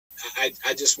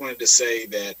I just wanted to say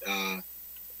that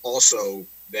also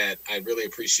that I really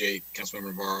appreciate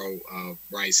Councilmember Navarro,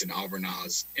 Rice, and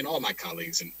Alvernaz, and all my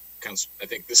colleagues. And I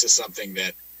think this is something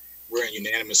that we're in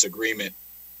unanimous agreement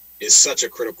is such a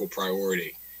critical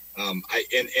priority. And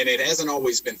it hasn't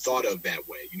always been thought of that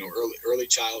way. You know, early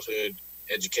childhood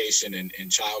education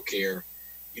and child care,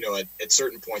 you know, at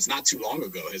certain points, not too long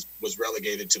ago, was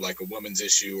relegated to like a woman's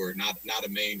issue or not a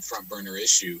main front burner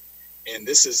issue. And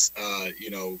this is, you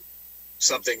know,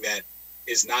 something that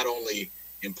is not only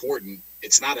important,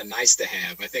 it's not a nice to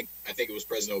have. I think it was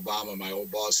President Obama, my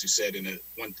old boss, who said in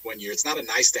one year, it's not a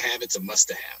nice to have, it's a must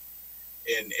to have.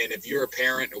 And if you're a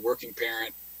parent, a working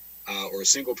parent, or a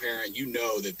single parent, you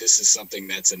know that this is something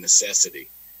that's a necessity.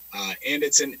 And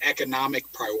it's an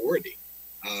economic priority,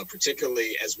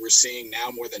 particularly as we're seeing now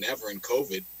more than ever in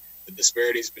COVID, the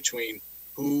disparities between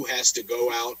who has to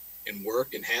go out and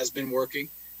work and has been working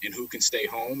and who can stay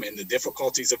home, and the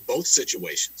difficulties of both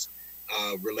situations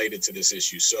related to this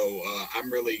issue. So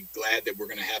I'm really glad that we're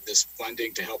going to have this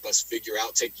funding to help us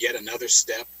take yet another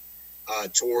step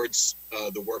towards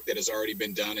the work that has already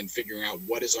been done and figuring out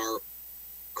what is our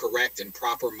correct and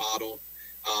proper model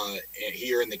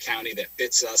here in the county that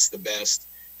fits us the best,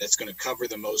 that's going to cover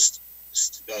the most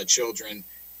children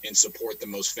and support the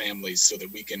most families so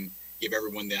that we can give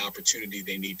everyone the opportunity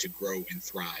they need to grow and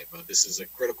thrive. This is a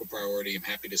critical priority. I'm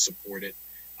happy to support it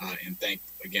and thank,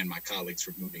 again, my colleagues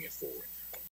for moving it forward.